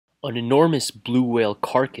An enormous blue whale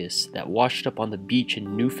carcass that washed up on the beach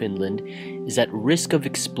in Newfoundland is at risk of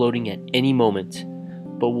exploding at any moment.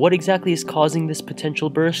 But what exactly is causing this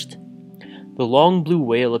potential burst? The long blue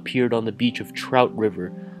whale appeared on the beach of Trout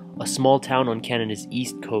River, a small town on Canada's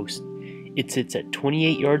east coast. It sits at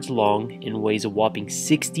 28 yards long and weighs a whopping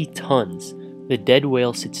 60 tons. The dead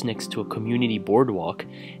whale sits next to a community boardwalk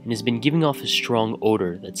and has been giving off a strong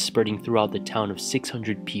odor that's spreading throughout the town of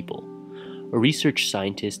 600 people. A research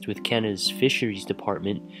scientist with Canada's fisheries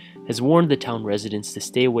department has warned the town residents to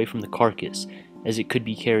stay away from the carcass, as it could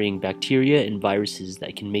be carrying bacteria and viruses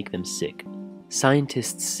that can make them sick.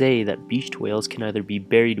 Scientists say that beached whales can either be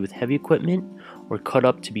buried with heavy equipment or cut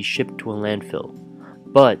up to be shipped to a landfill.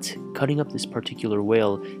 But cutting up this particular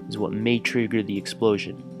whale is what may trigger the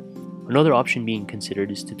explosion. Another option being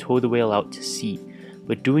considered is to tow the whale out to sea,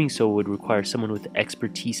 but doing so would require someone with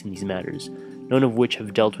expertise in these matters, none of which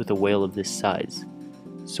have dealt with a whale of this size.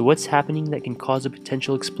 So what's happening that can cause a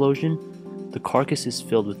potential explosion? The carcass is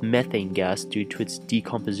filled with methane gas due to its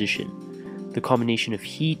decomposition. The combination of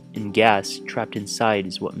heat and gas trapped inside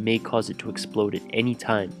is what may cause it to explode at any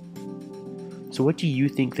time. So what do you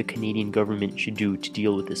think the Canadian government should do to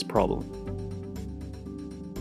deal with this problem?